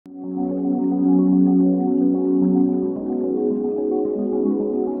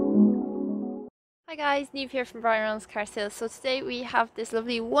Hi guys, Neve here from Reynolds car sales. So today we have this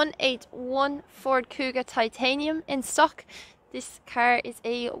lovely 181 Ford Kuga Titanium in stock. This car is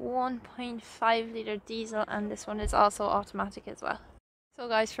a 1.5 litre diesel and this one is also automatic as well. So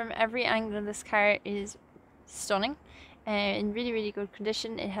guys, from every angle this car is stunning and in really good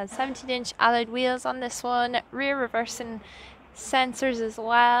condition. It has 17-inch alloyed wheels on this one, rear reversing sensors as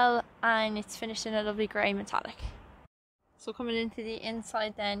well, and it's finished in a lovely grey metallic. So coming into the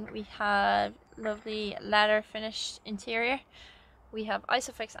inside then, we have lovely leather finished interior. We have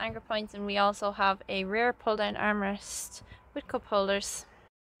Isofix anchor points and we also have a rear pull down armrest with cup holders.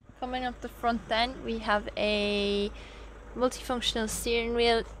 Coming up the front then, we have a multifunctional steering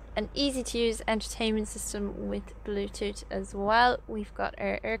wheel, an easy to use entertainment system with Bluetooth as well. We've got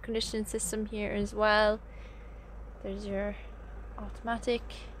our air conditioning system here as well. There's your automatic.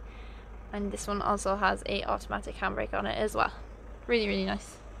 And this one also has a automatic handbrake on it as well. Really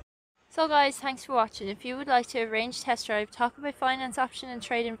nice. So guys, thanks for watching. If you would like to arrange test drive, talk about finance option and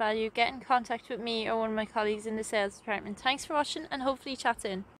trade-in value, get in contact with me or one of my colleagues in the sales department. Thanks for watching and hopefully chat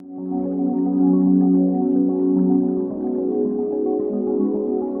soon.